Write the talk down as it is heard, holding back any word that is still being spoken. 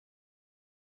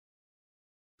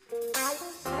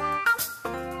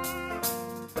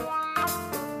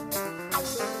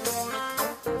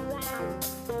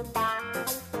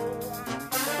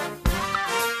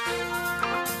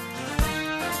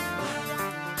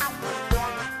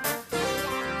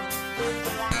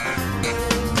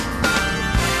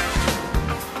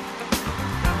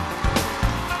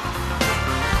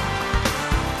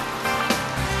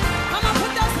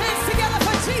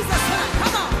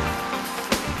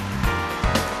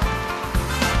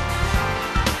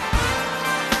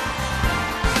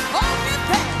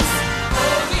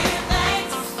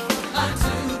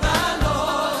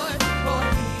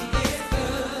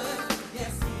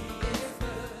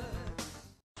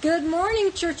Good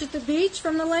morning, Church at the Beach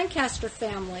from the Lancaster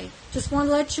family. Just want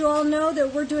to let you all know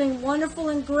that we're doing wonderful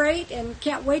and great and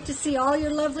can't wait to see all your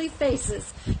lovely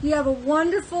faces. You have a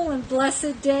wonderful and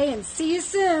blessed day and see you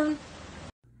soon.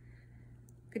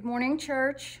 Good morning,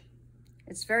 church.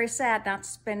 It's very sad not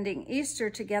spending Easter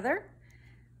together.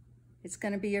 It's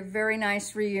going to be a very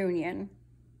nice reunion.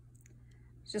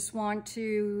 Just want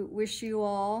to wish you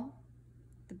all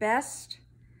the best.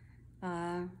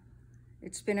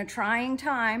 It's been a trying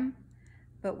time,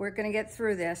 but we're going to get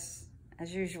through this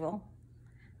as usual.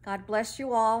 God bless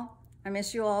you all. I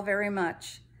miss you all very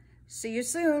much. See you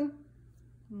soon.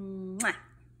 Mwah.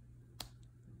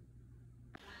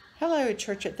 Hello,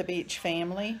 Church at the Beach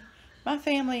family. My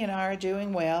family and I are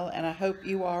doing well, and I hope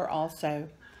you are also.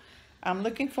 I'm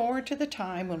looking forward to the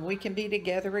time when we can be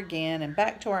together again and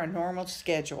back to our normal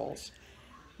schedules.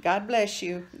 God bless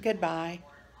you. Goodbye.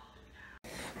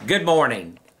 Good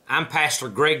morning. I'm Pastor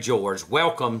Greg George.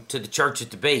 Welcome to the Church at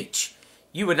the Beach.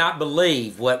 You would not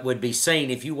believe what would be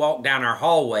seen if you walked down our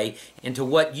hallway into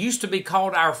what used to be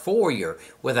called our foyer,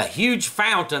 with a huge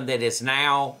fountain that is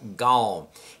now gone.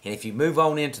 And if you move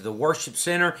on into the worship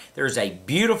center, there's a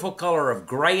beautiful color of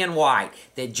gray and white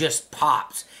that just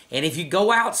pops. And if you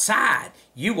go outside,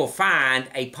 you will find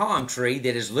a palm tree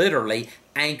that is literally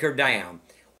anchored down.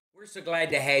 We're so glad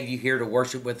to have you here to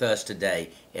worship with us today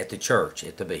at the Church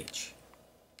at the Beach.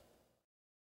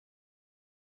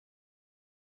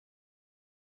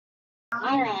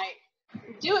 All right.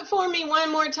 Do it for me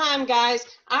one more time, guys.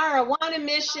 Our Awana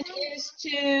mission is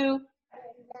to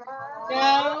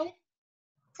know,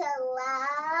 to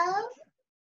love,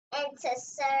 and to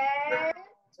serve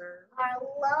our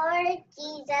Lord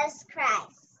Jesus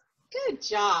Christ. Good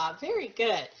job. Very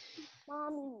good.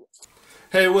 Mommy.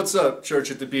 Hey, what's up, Church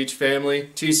at the Beach family?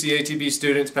 TCATB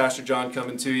students, Pastor John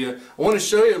coming to you. I want to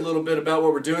show you a little bit about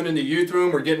what we're doing in the youth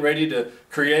room. We're getting ready to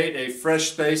create a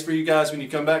fresh space for you guys when you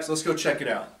come back, so let's go check it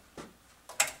out.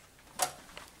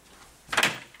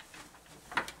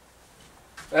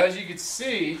 As you can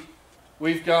see,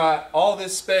 we've got all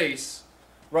this space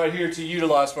right here to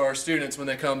utilize for our students when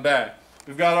they come back.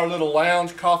 We've got our little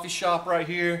lounge coffee shop right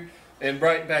here, and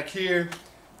right back here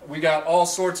we got all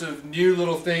sorts of new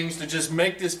little things to just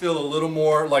make this feel a little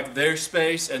more like their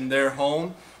space and their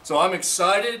home. So I'm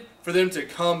excited for them to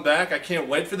come back. I can't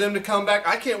wait for them to come back.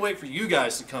 I can't wait for you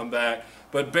guys to come back.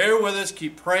 But bear with us,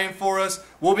 keep praying for us.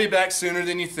 We'll be back sooner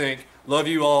than you think. Love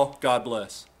you all. God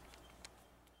bless.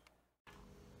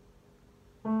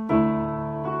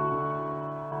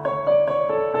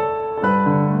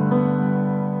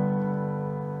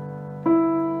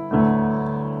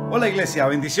 Hola Iglesia,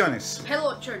 bendiciones.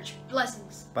 Hello church,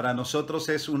 blessings. Para nosotros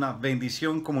es una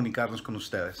bendición comunicarnos con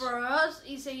ustedes. For us,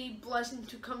 it's a blessing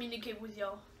to communicate with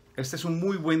y'all. Este es un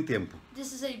muy buen tiempo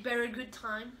This is a very good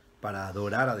time para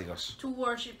adorar a Dios. to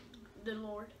worship the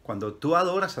Lord. Cuando tú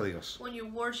adoras a Dios, When you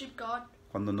worship God,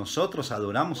 cuando nosotros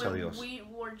adoramos a when Dios, we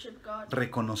worship God,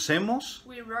 reconocemos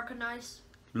we recognize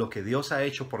lo que Dios ha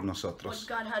hecho por what nosotros.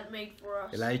 God had made for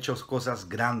us. Él ha hecho cosas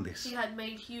grandes, He had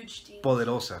made huge things,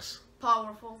 poderosas.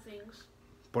 powerful things.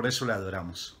 Por eso le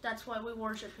adoramos. That's why we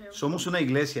worship Him. Somos una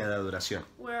iglesia de adoración.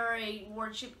 We're a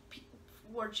worship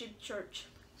church.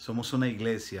 Somos una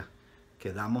iglesia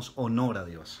que damos honor a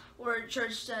Dios. We're a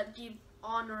church that give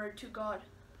honor to God.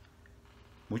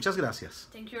 Muchas gracias.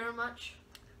 Thank you very much.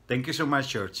 Thank you so much,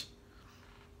 church.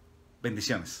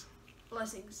 Bendiciones.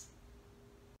 Blessings.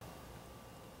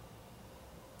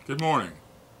 Good morning.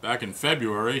 Back in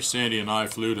February, Sandy and I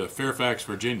flew to Fairfax,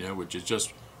 Virginia, which is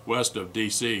just west of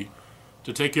D.C.,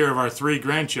 to take care of our 3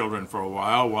 grandchildren for a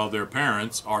while their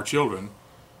parents, our children,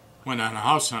 went on a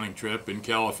house hunting trip in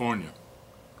California.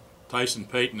 Tyson,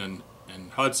 Peyton,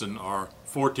 and Hudson are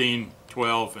 14,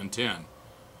 12, and 10.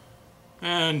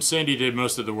 And Sandy did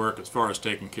most of the work as far as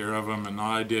taking care of them, and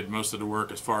I did most of the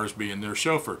work as far as being their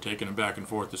chauffeur, taking them back and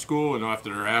forth to school and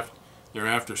after their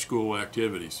after-school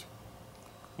activities.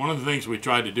 One of the things we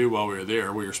tried to do while we were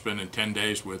there, we were spending 10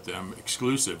 days with them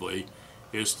exclusively,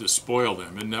 is to spoil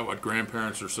them. Isn't that what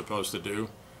grandparents are supposed to do?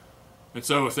 And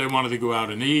so if they wanted to go out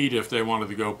and eat, if they wanted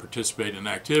to go participate in an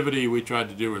activity, we tried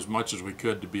to do as much as we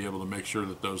could to be able to make sure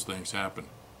that those things happen.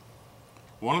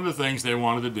 One of the things they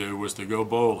wanted to do was to go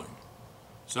bowling.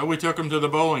 So we took them to the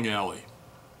bowling alley.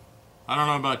 I don't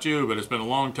know about you, but it's been a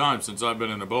long time since I've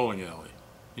been in a bowling alley.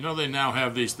 You know, they now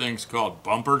have these things called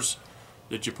bumpers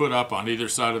that you put up on either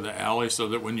side of the alley so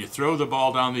that when you throw the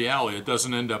ball down the alley, it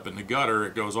doesn't end up in the gutter.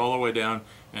 It goes all the way down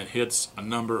and hits a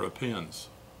number of pins.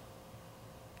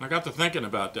 I got to thinking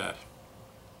about that.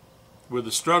 With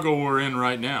the struggle we're in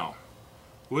right now,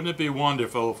 wouldn't it be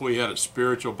wonderful if we had a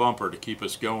spiritual bumper to keep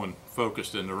us going,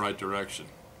 focused in the right direction?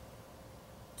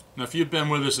 Now, if you've been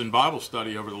with us in Bible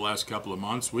study over the last couple of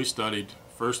months, we studied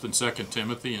 1st and 2nd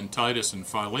Timothy and Titus and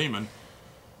Philemon.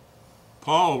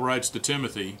 Paul writes to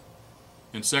Timothy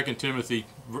in 2 Timothy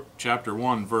chapter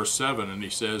 1, verse 7, and he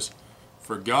says,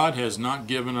 "For God has not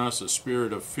given us a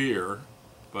spirit of fear,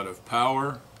 but of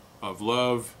power, of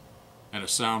love, and a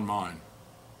sound mind."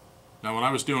 Now, when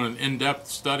I was doing an in-depth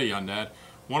study on that,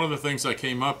 one of the things I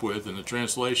came up with in the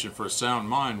translation for a sound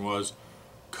mind was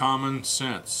common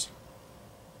sense.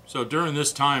 So during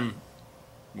this time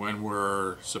when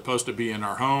we're supposed to be in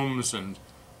our homes and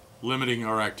limiting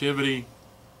our activity,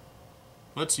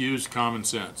 let's use common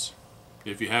sense.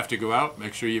 If you have to go out,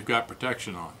 make sure you've got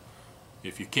protection on.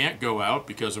 If you can't go out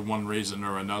because of one reason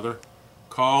or another,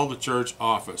 call the church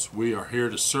office. We are here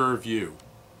to serve you.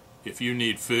 If you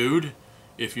need food,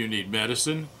 if you need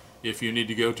medicine, if you need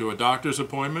to go to a doctor's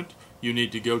appointment, you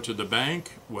need to go to the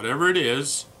bank, whatever it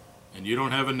is, and you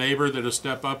don't have a neighbor that'll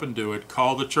step up and do it,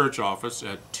 call the church office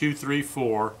at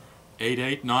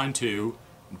 234-8892,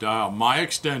 dial my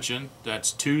extension,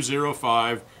 that's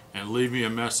 205, and leave me a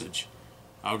message.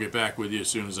 I'll get back with you as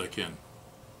soon as I can.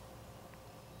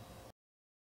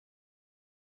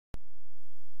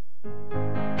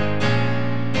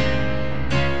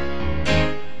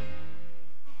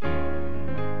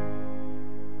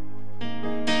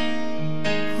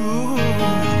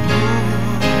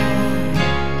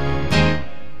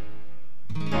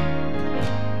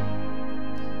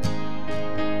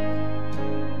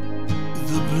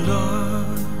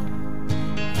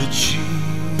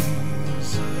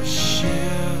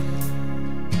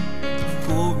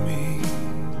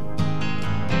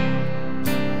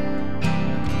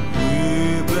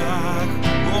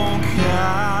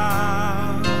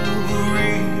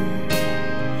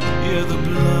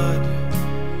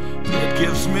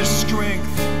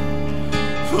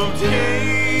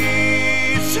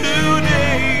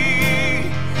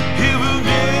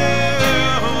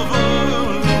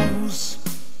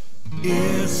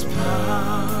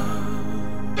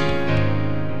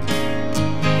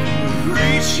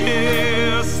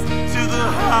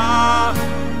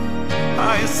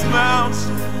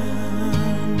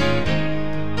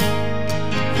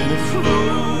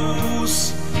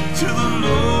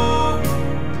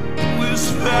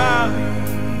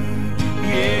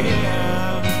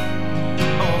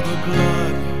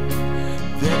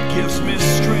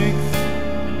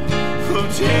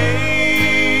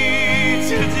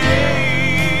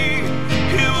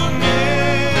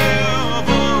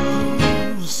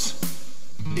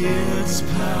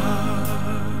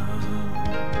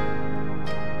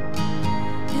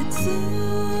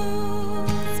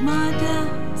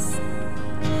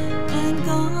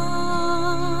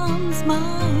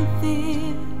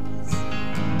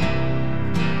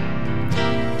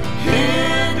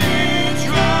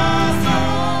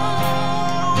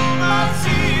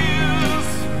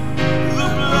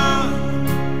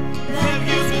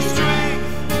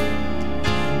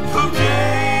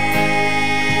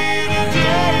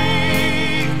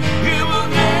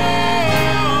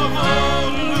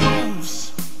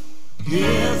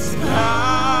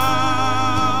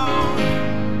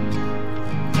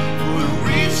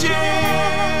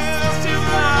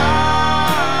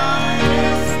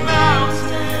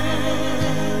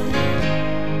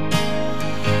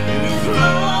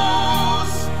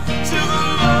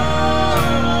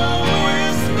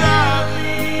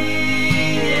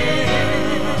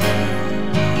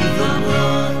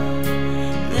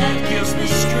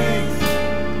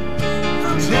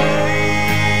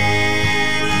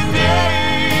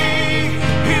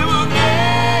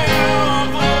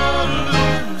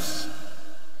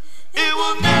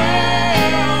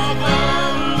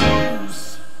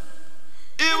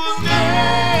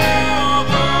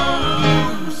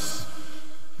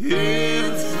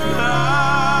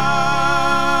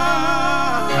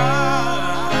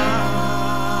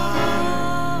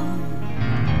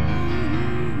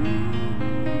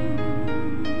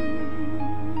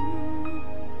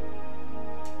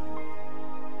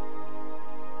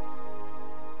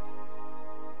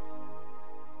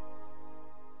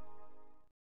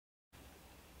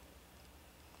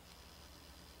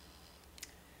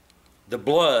 the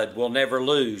blood will never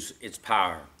lose its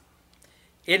power.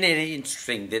 Isn't it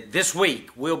interesting that this week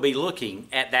we'll be looking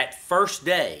at that first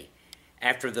day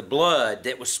after the blood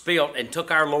that was spilt and took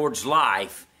our Lord's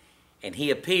life, and he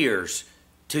appears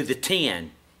to the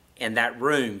 10 in that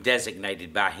room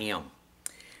designated by him.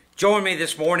 Join me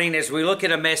this morning as we look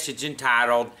at a message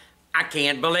entitled, I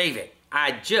Can't Believe It.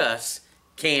 I just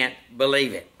can't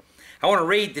believe it. I want to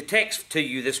read the text to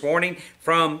you this morning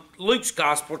from Luke's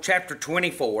Gospel, chapter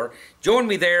 24. Join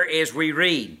me there as we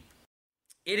read.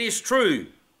 It is true,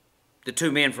 the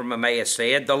two men from Emmaus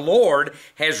said, the Lord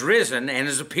has risen and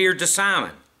has appeared to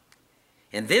Simon.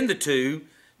 And then the two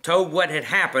told what had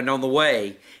happened on the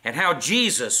way and how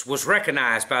Jesus was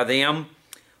recognized by them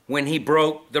when he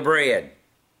broke the bread.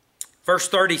 Verse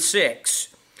 36,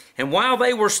 and while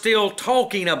they were still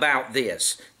talking about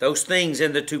this, those things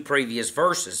in the two previous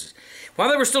verses, while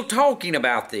they were still talking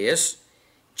about this,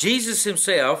 Jesus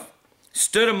himself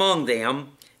stood among them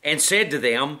and said to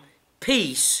them,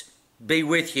 peace be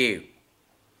with you.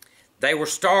 They were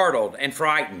startled and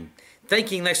frightened,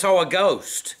 thinking they saw a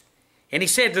ghost. And he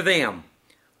said to them,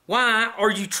 why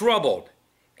are you troubled?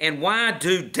 And why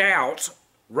do doubts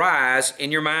rise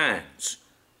in your minds?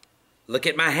 Look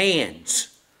at my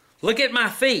hands. Look at my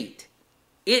feet.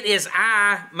 It is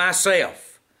I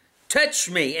myself. Touch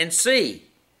me and see.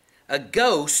 A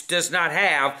ghost does not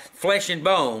have flesh and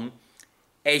bone,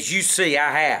 as you see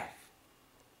I have.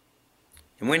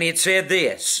 And when he had said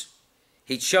this,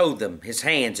 he showed them his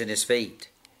hands and his feet.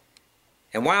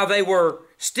 And while they were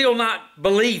still not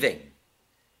believing,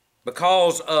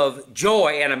 because of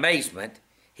joy and amazement,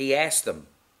 he asked them,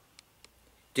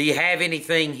 do you have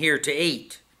anything here to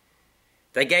eat?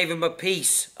 They gave him a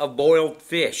piece of boiled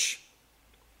fish,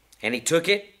 and he took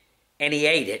it and he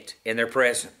ate it in their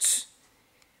presence.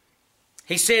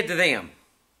 He said to them,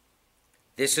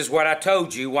 this is what I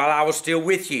told you while I was still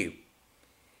with you.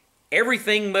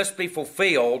 Everything must be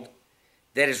fulfilled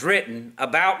that is written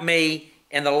about me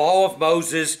in the law of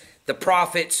Moses, the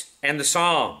prophets, and the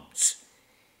Psalms.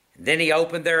 And then he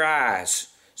opened their eyes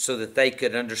so that they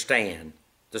could understand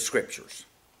the Scriptures.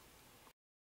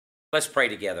 Let's pray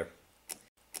together.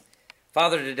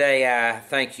 Father, today I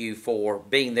thank you for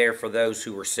being there for those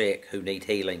who are sick, who need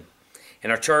healing.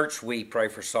 In our church, we pray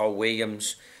for Saul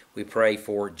Williams. We pray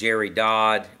for Jerry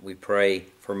Dodd. We pray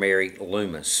for Mary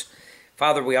Loomis.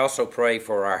 Father, we also pray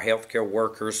for our healthcare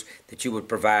workers, that you would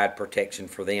provide protection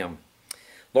for them.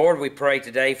 Lord, we pray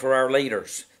today for our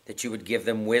leaders, that you would give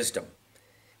them wisdom.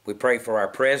 We pray for our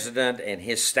president and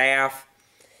his staff,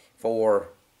 for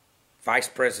Vice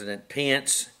President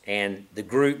Pence and the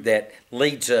group that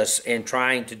leads us in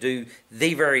trying to do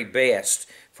the very best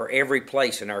for every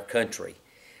place in our country.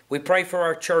 We pray for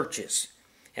our churches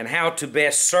and how to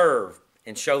best serve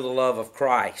and show the love of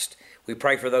Christ. We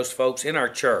pray for those folks in our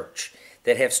church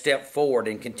that have stepped forward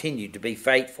and continued to be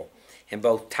faithful in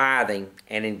both tithing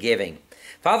and in giving.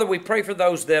 Father, we pray for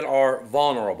those that are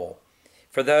vulnerable,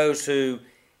 for those who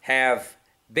have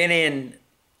been in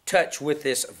touch with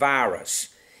this virus,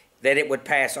 that it would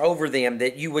pass over them,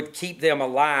 that you would keep them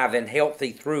alive and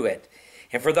healthy through it.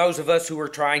 And for those of us who are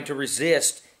trying to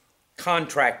resist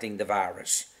contracting the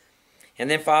virus. And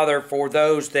then, Father, for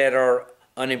those that are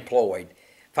unemployed,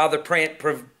 Father,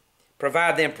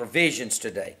 provide them provisions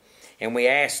today. And we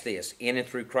ask this in and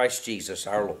through Christ Jesus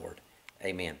our Lord.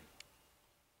 Amen.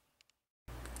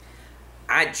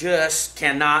 I just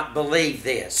cannot believe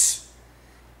this.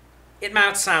 It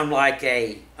might sound like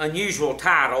an unusual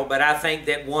title, but I think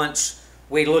that once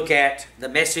we look at the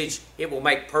message, it will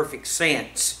make perfect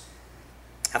sense.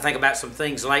 I think about some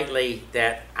things lately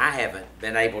that I haven't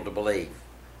been able to believe.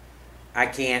 I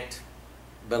can't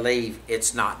believe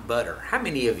it's not butter. How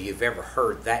many of you have ever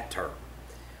heard that term?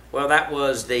 Well, that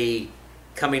was the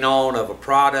coming on of a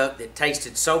product that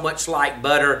tasted so much like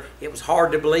butter, it was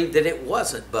hard to believe that it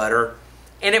wasn't butter,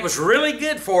 and it was really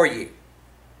good for you.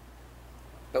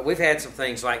 But we've had some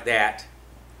things like that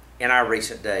in our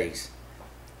recent days.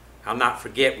 I'll not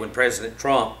forget when President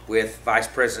Trump with Vice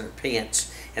President Pence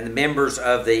and the members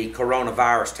of the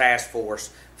coronavirus task force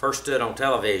first stood on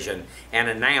television and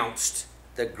announced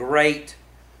the great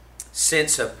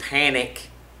sense of panic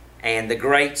and the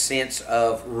great sense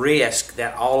of risk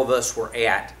that all of us were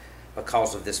at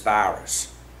because of this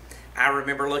virus. I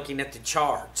remember looking at the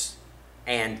charts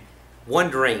and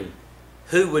wondering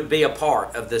who would be a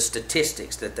part of the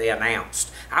statistics that they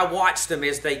announced. I watched them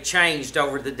as they changed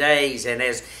over the days and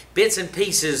as bits and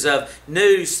pieces of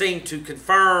news seemed to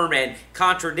confirm and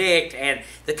contradict, and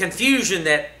the confusion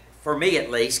that, for me at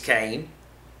least, came.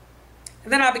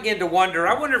 And then I began to wonder,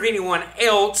 I wonder if anyone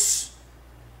else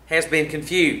has been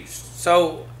confused.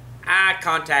 So I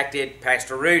contacted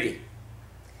Pastor Rudy.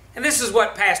 And this is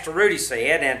what Pastor Rudy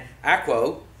said, and I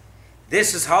quote,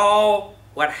 "This is all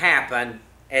what happened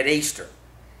at Easter."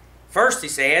 First he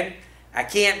said, "I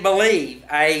can't believe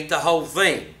I ate the whole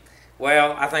thing."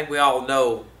 Well, I think we all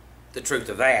know the truth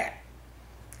of that.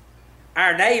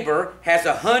 Our neighbor has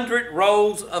 100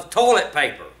 rolls of toilet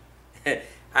paper.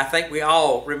 I think we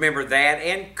all remember that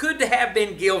and could have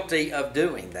been guilty of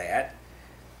doing that.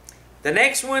 The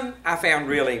next one I found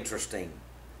really interesting.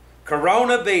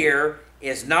 Corona beer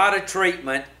is not a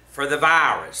treatment for the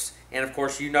virus. And of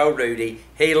course, you know Rudy,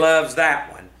 he loves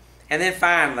that one. And then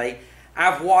finally,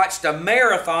 I've watched a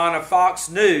marathon of Fox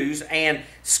News and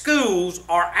schools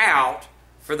are out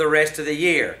for the rest of the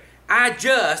year. I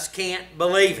just can't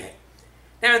believe it.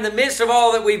 Now, in the midst of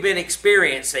all that we've been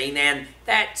experiencing and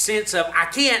that sense of I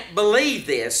can't believe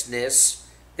thisness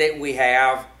that we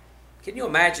have, can you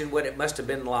imagine what it must have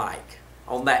been like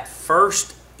on that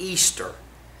first Easter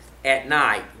at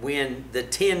night when the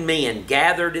 10 men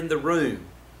gathered in the room?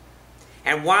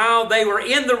 And while they were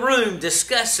in the room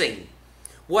discussing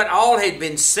what all had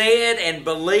been said and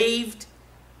believed,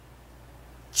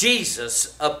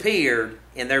 Jesus appeared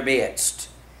in their midst.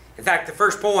 In fact, the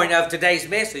first point of today's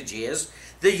message is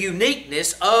the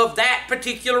uniqueness of that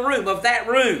particular room, of that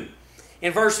room.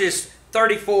 In verses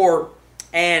 34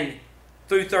 and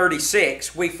through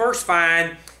 36, we first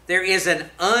find there is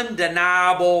an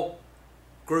undeniable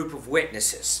group of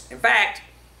witnesses. In fact,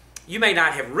 you may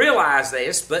not have realized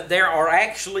this, but there are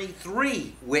actually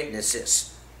 3 witnesses.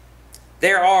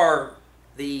 There are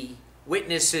the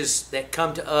witnesses that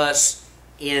come to us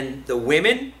in the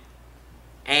women,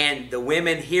 and the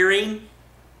women hearing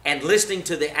and listening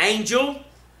to the angel,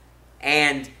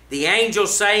 and the angel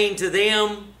saying to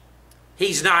them,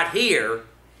 "He's not here,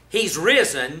 he's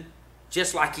risen,"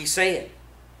 just like he said.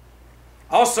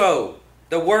 Also,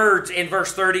 the words in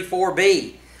verse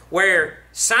 34b, where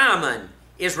Simon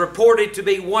is reported to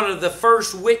be one of the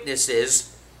first witnesses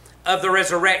of the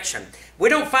resurrection. We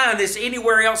don't find this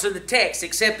anywhere else in the text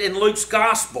except in Luke's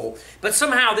gospel, but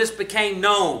somehow this became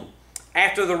known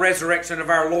after the resurrection of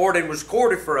our Lord and was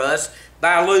recorded for us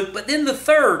by Luke. But then the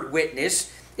third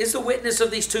witness is the witness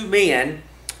of these 2 men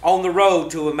on the road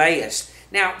to Emmaus.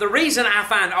 Now, the reason I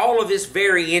find all of this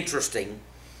very interesting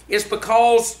is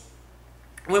because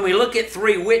when we look at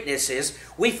 3 witnesses,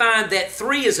 we find that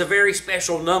 3 is a very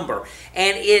special number,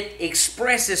 and it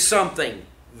expresses something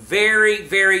very,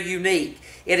 very unique.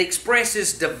 It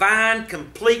expresses divine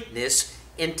completeness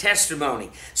in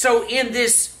testimony. So in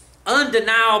this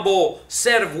undeniable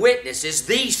set of witnesses,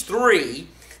 these 3,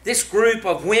 this group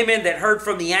of women that heard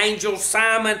from the angel,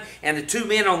 Simon, and the 2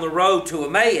 men on the road to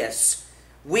Emmaus,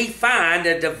 we find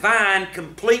a divine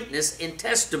completeness in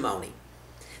testimony.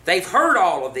 They've heard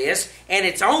all of this, and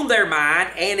it's on their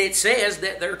mind, and it says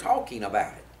that they're talking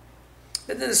about it.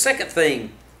 And then the second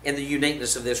thing in the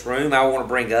uniqueness of this room I want to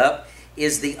bring up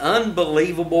is the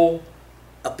unbelievable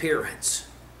appearance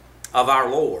of our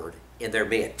Lord in their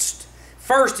midst.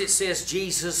 First, it says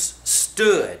Jesus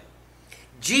stood.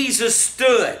 Jesus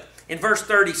stood. In verse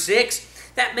 36,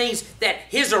 that means that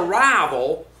his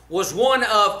arrival was one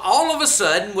of all of a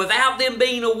sudden, without them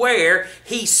being aware,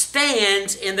 he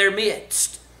stands in their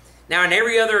midst. Now, in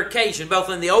every other occasion, both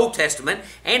in the Old Testament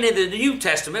and in the New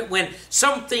Testament, when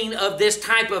something of this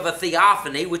type of a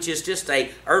theophany, which is just an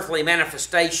earthly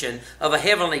manifestation of a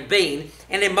heavenly being,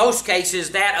 and in most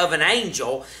cases that of an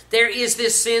angel, there is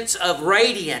this sense of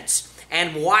radiance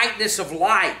and whiteness of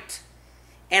light.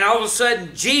 And all of a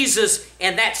sudden, Jesus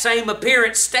in that same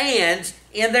appearance stands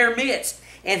in their midst.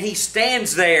 And he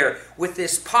stands there with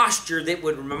this posture that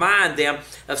would remind them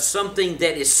of something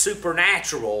that is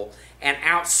supernatural and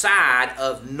outside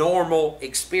of normal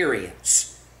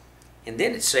experience. And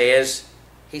then it says,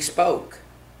 he spoke.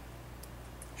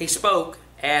 He spoke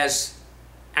as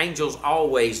angels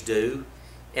always do,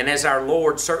 and as our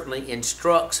Lord certainly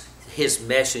instructs his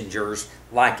messengers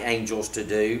like angels to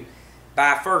do,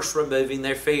 by first removing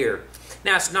their fear.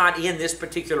 Now, it's not in this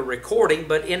particular recording,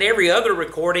 but in every other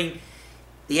recording,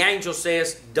 the angel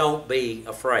says, "Don't be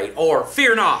afraid," or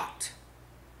 "Fear not."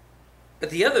 But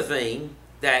the other thing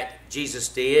that Jesus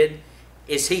did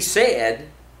is he said,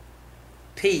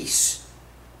 "Peace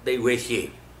be with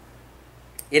you."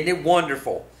 Isn't it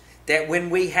wonderful that when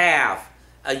we have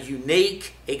a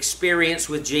unique experience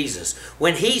with Jesus,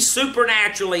 when he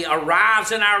supernaturally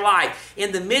arrives in our life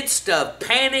in the midst of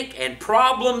panic and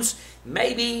problems,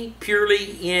 maybe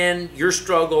purely in your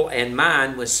struggle and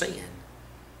mine with sin,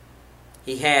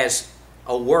 he has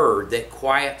a word that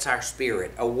quiets our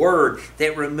spirit, a word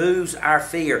that removes our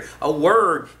fear, a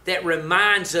word that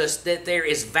reminds us that there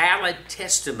is valid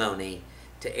testimony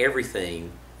to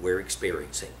everything we're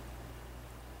experiencing.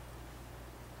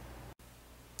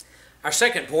 Our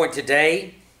second point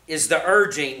today is the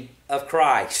urging of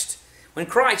Christ. When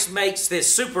Christ makes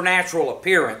this supernatural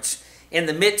appearance in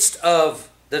the midst of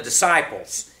the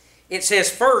disciples, it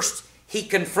says first he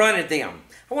confronted them.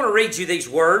 I want to read you these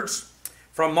words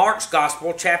from Mark's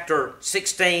Gospel, chapter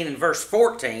 16 and verse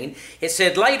 14. It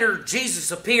said, later Jesus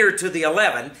appeared to the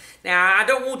 11. Now, I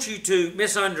don't want you to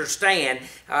misunderstand.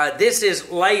 This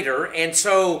is later, and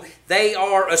so they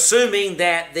are assuming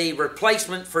that the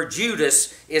replacement for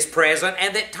Judas is present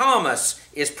and that Thomas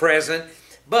is present.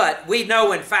 But we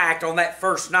know, in fact, on that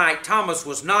first night, Thomas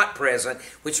was not present,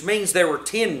 which means there were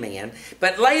 10 men.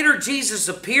 But later Jesus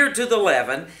appeared to the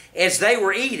 11 as they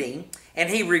were eating, and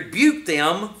he rebuked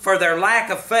them for their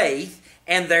lack of faith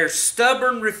and their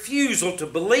stubborn refusal to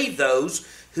believe those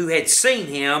who had seen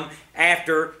him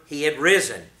after he had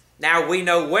risen. Now we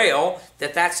know well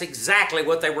that that's exactly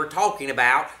what they were talking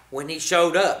about when he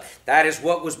showed up. That is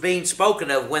what was being spoken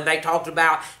of when they talked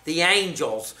about the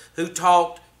angels who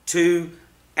talked to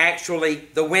actually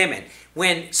the women.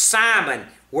 When Simon,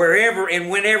 wherever and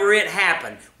whenever it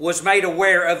happened, was made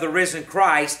aware of the risen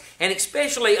Christ, and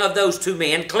especially of those two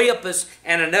men, Cleopas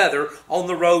and another, on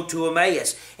the road to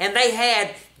Emmaus. And they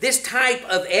had this type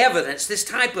of evidence, this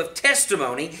type of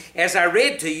testimony, as I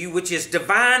read to you, which is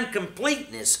divine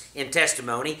completeness in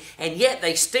testimony, and yet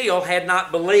they still had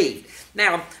not believed.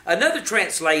 Now, another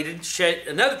translation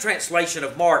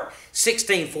of Mark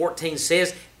 16:14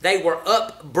 says they were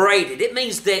upbraided. It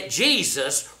means that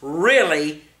Jesus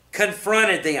really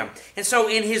confronted them. And so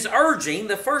in his urging,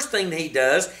 the first thing he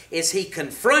does is he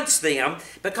confronts them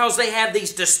because they have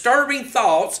these disturbing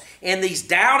thoughts and these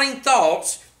doubting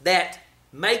thoughts that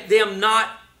make them not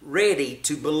ready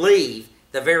to believe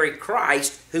the very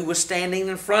Christ who was standing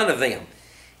in front of them.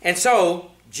 And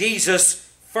so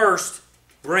Jesus first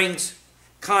brings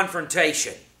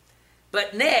confrontation.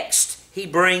 But next, he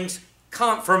brings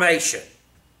confirmation.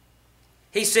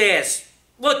 He says,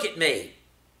 look at me.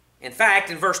 In fact,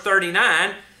 in verse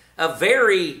 39, a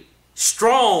very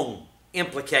strong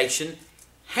implication,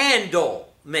 handle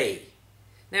me.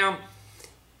 Now,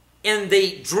 in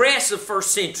the dress of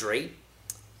first century,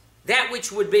 that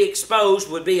which would be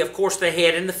exposed would be, of course, the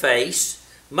head and the face,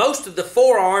 most of the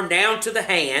forearm down to the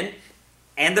hand,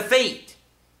 and the feet.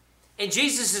 And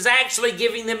Jesus is actually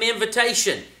giving them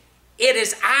invitation. It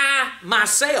is I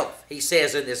myself, he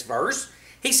says in this verse.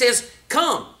 He says,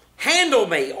 come, handle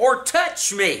me or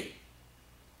touch me.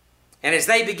 And as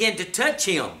they begin to touch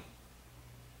him,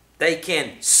 they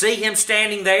can see him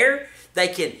standing there, they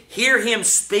can hear him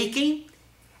speaking,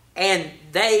 and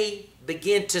they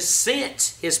begin to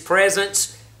sense his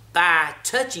presence by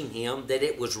touching him, that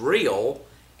it was real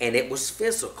and it was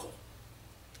physical.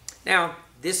 Now,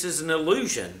 this is an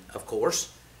allusion, of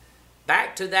course,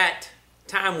 back to that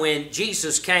time when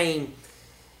Jesus came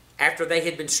after they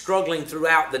had been struggling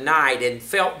throughout the night and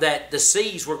felt that the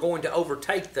seas were going to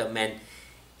overtake them, and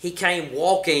he came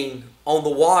walking on the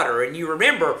water. And you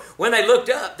remember when they looked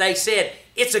up, they said,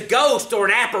 it's a ghost or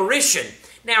an apparition.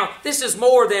 Now, this is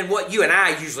more than what you and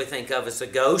I usually think of as a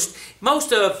ghost.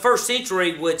 Most of first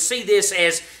century would see this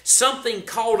as something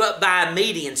called up by a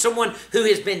medium, someone who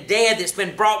has been dead that's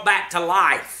been brought back to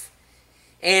life.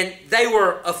 And they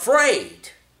were afraid.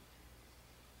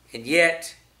 And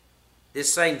yet,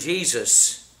 this same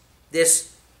Jesus,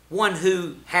 this one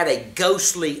who had a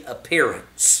ghostly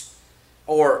appearance,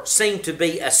 or seemed to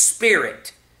be a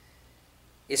spirit,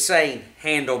 is saying,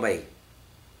 handle me.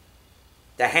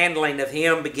 The handling of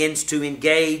him begins to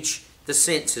engage the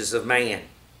senses of man.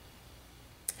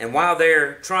 And while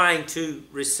they're trying to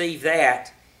receive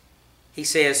that, he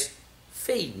says,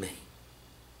 feed me.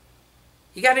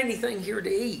 You got anything here to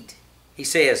eat? He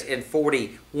says in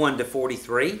 41 to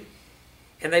 43.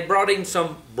 And they brought him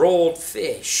some broiled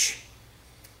fish.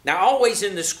 Now, always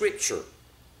in the scripture,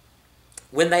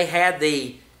 when they had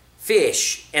the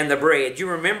fish and the bread, you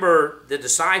remember the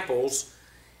disciples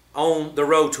on the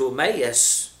road to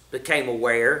Emmaus became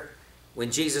aware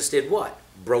when Jesus did what?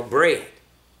 Broke bread.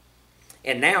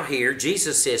 And now here,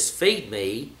 Jesus says, feed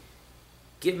me,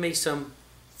 give me some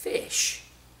fish.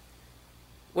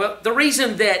 Well, the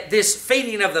reason that this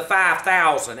feeding of the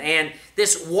 5,000 and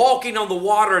this walking on the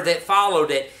water that followed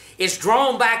it is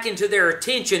drawn back into their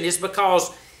attention is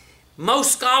because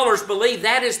most scholars believe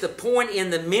that is the point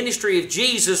in the ministry of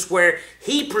Jesus where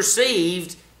he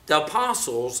perceived the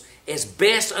apostles as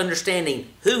best understanding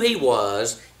who he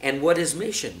was and what his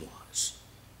mission was.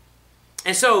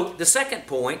 And so the second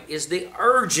point is the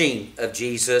urging of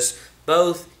Jesus,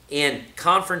 both in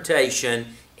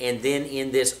confrontation and then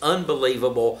in this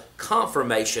unbelievable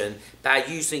confirmation by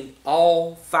using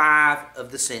all 5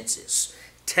 of the senses: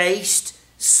 taste,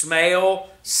 smell,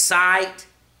 sight,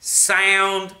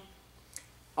 sound,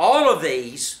 all of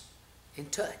these,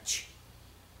 and touch.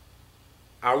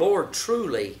 Our Lord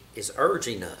truly is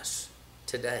urging us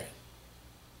today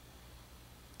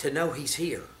to know He's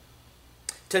here,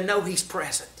 to know He's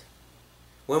present.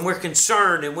 When we're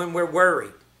concerned and when we're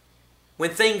worried, when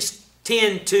things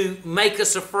tend to make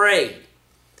us afraid,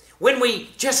 when we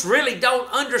just really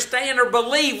don't understand or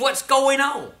believe what's going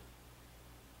on,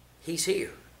 He's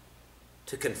here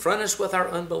to confront us with our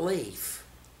unbelief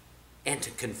and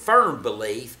to confirm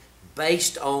belief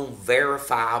based on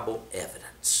verifiable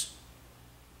evidence.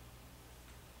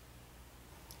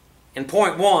 In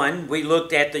point 1, we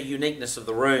looked at the uniqueness of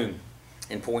the room.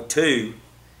 In point 2,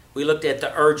 we looked at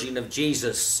the urging of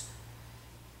Jesus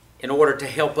in order to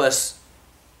help us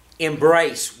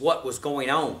embrace what was going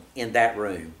on in that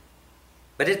room.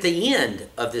 But at the end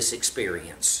of this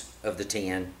experience of the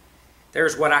 10,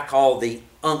 there's what I call the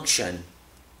unction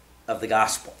of the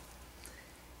gospel.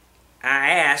 I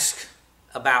asked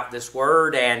about this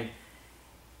word and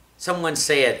someone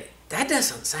said, that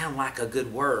doesn't sound like a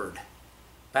good word.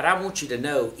 But I want you to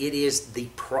know it is the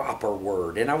proper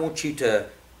word. And I want you to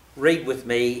read with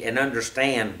me and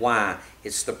understand why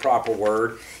it's the proper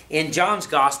word. In John's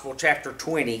Gospel, chapter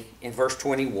 20, in verse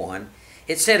 21,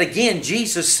 it said, again,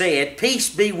 Jesus said, peace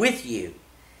be with you.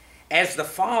 As the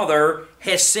Father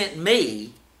has sent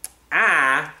me,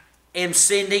 I am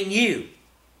sending you.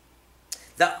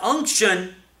 The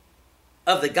unction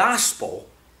of the gospel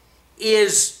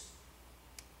is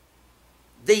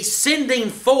the sending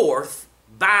forth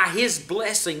by His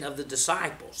blessing of the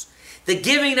disciples, the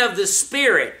giving of the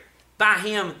Spirit by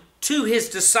Him to His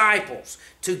disciples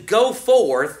to go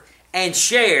forth and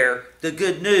share the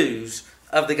good news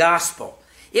of the gospel.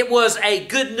 It was a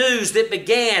good news that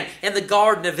began in the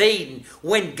Garden of Eden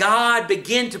when God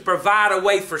began to provide a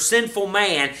way for sinful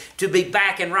man to be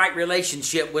back in right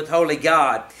relationship with holy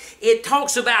God. It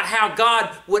talks about how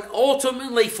God would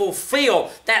ultimately fulfill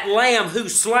that lamb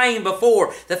who's slain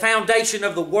before the foundation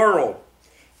of the world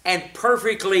and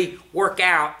perfectly work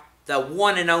out the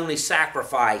one and only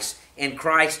sacrifice in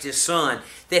Christ His Son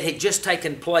that had just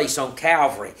taken place on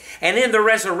Calvary. And in the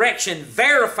resurrection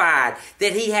verified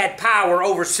that He had power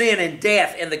over sin and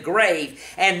death and the grave.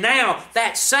 And now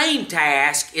that same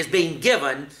task is being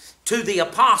given to the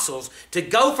apostles to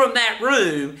go from that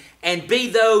room and be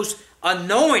those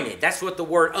anointed. That's what the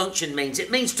word unction means. It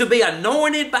means to be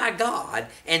anointed by God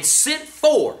and sent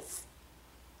forth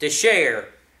to share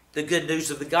the good news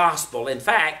of the gospel. In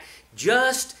fact,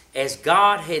 just as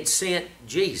God had sent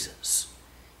Jesus,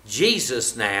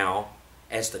 Jesus now,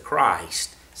 as the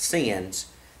Christ, sends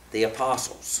the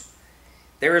apostles.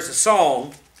 There is a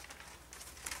song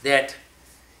that,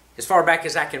 as far back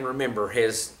as I can remember,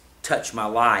 has touched my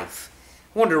life.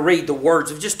 I wanted to read the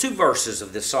words of just 2 verses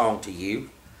of this song to you.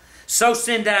 So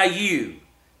send I you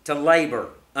to labor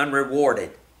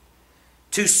unrewarded,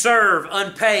 to serve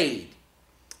unpaid,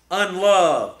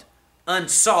 unloved,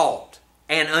 unsought,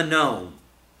 and unknown,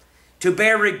 to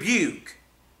bear rebuke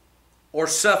or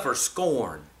suffer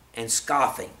scorn and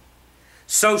scoffing.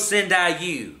 So send I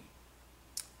you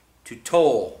to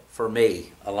toil for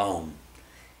me alone.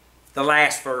 The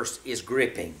last verse is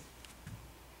gripping.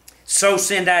 So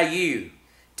send I you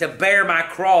to bear my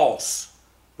cross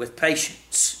with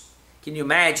patience. Can you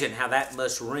imagine how that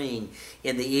must ring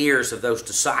in the ears of those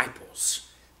disciples,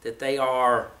 that they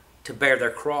are to bear their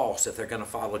cross if they're going to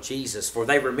follow Jesus? For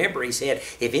they remember, He said,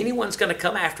 if anyone's going to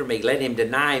come after me, let him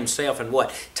deny himself and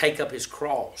what? Take up his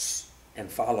cross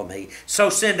and follow me. So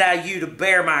send I you to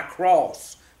bear my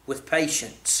cross with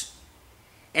patience.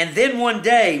 And then one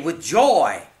day with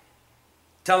joy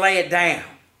to lay it down.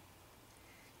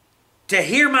 To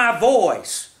hear my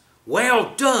voice,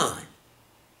 well done,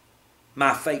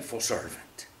 my faithful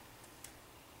servant.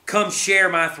 Come share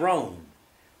my throne,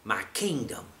 my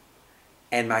kingdom,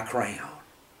 and my crown.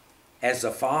 As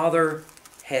the Father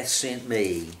hath sent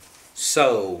me,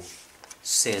 so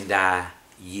send I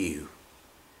you.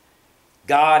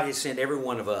 God has sent every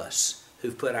one of us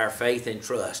who've put our faith and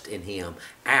trust in Him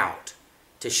out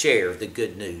to share the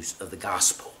good news of the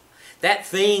gospel. That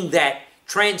thing that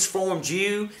transformed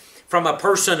you from a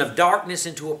person of darkness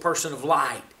into a person of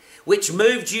light, which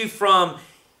moved you from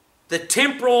the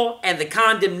temporal and the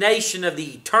condemnation of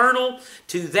the eternal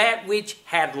to that which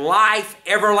had life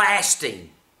everlasting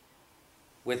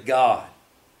with God.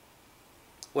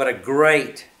 What a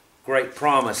great, great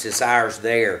promise is ours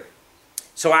there.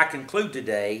 So I conclude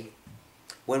today,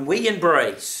 when we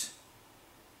embrace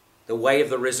the way of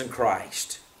the risen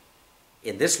Christ,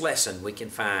 in this lesson we can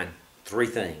find 3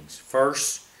 things.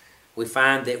 First, we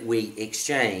find that we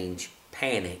exchange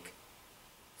panic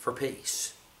for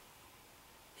peace.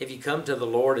 Have you come to the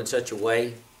Lord in such a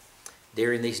way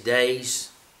during these days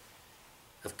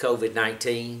of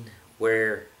COVID-19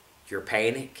 where your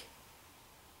panic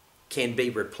can be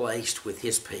replaced with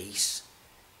His peace?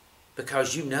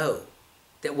 Because you know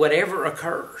that whatever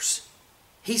occurs,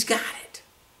 He's got it.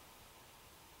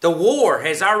 The war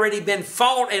has already been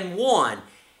fought and won,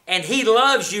 and He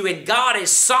loves you, and God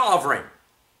is sovereign.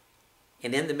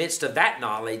 And in the midst of that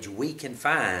knowledge, we can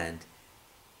find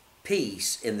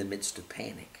peace in the midst of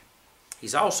panic.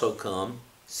 He's also come,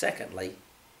 secondly,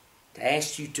 to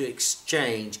ask you to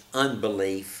exchange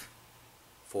unbelief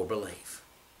for belief.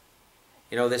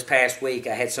 You know, this past week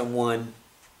I had someone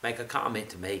make a comment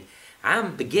to me.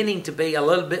 I'm beginning to be a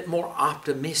little bit more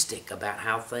optimistic about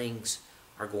how things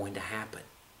are going to happen.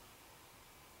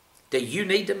 Do you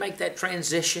need to make that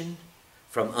transition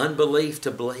from unbelief to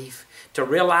belief? To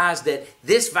realize that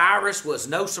this virus was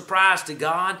no surprise to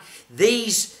God.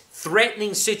 These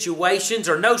threatening situations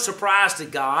are no surprise to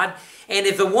God. And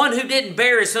if the one who didn't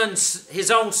bear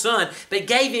his own son, but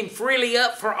gave Him freely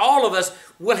up for all of us,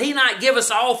 will He not give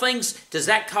us all things? Does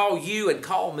that call you and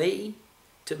call me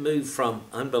to move from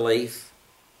unbelief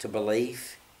to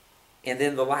belief? And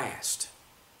then the last,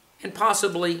 and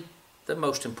possibly the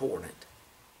most important,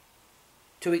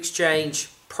 to exchange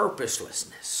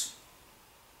purposelessness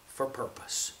for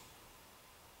purpose.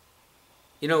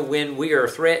 You know, when we are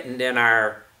threatened in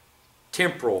our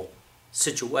temporal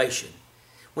situation,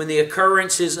 when the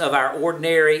occurrences of our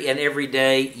ordinary and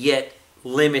everyday yet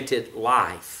limited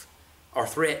life are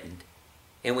threatened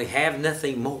and we have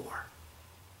nothing more,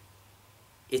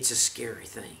 it's a scary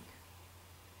thing.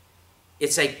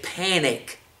 It's a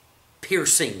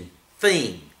panic-piercing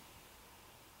thing.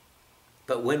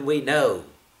 But when we know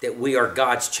that we are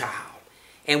God's child,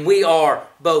 and we are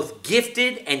both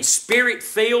gifted and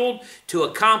Spirit-filled to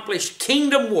accomplish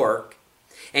kingdom work,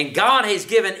 and God has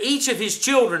given each of His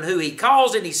children who He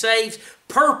calls and He saves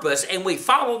purpose, and we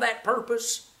follow that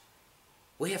purpose,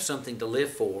 we have something to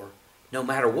live for no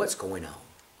matter what's going on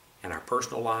in our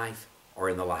personal life or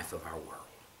in the life of our world.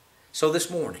 So this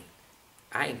morning,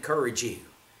 I encourage you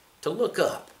to look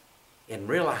up and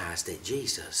realize that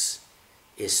Jesus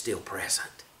is still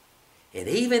present. And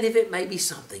even if it may be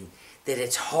something that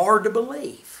it's hard to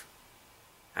believe,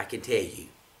 I can tell you,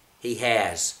 He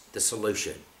has the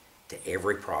solution to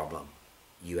every problem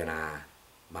you and I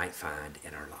might find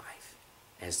in our life.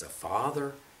 As the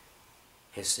Father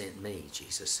has sent me,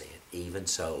 Jesus said, even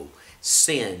so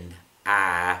send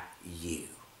I you.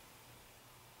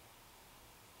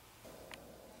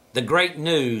 The great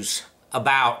news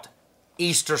about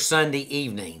Easter Sunday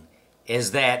evening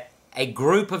is that a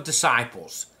group of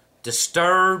disciples,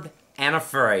 disturbed and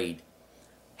afraid,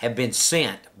 have been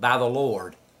sent by the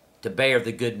Lord to bear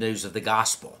the good news of the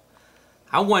gospel.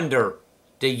 I wonder,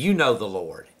 do you know the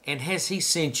Lord? And has He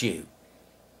sent you?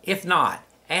 If not,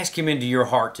 ask Him into your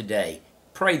heart today.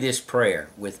 Pray this prayer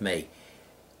with me.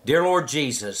 Dear Lord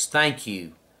Jesus, thank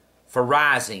You for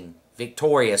rising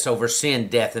victorious over sin,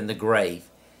 death, and the grave.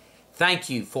 Thank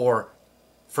You for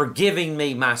forgiving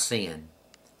me my sin.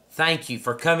 Thank You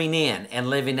for coming in and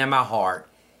living in my heart.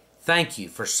 Thank You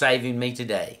for saving me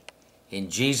today. In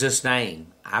Jesus' name,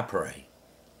 I pray.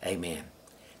 Amen.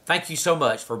 Thank you so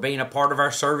much for being a part of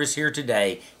our service here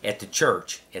today at the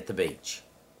Church at the Beach.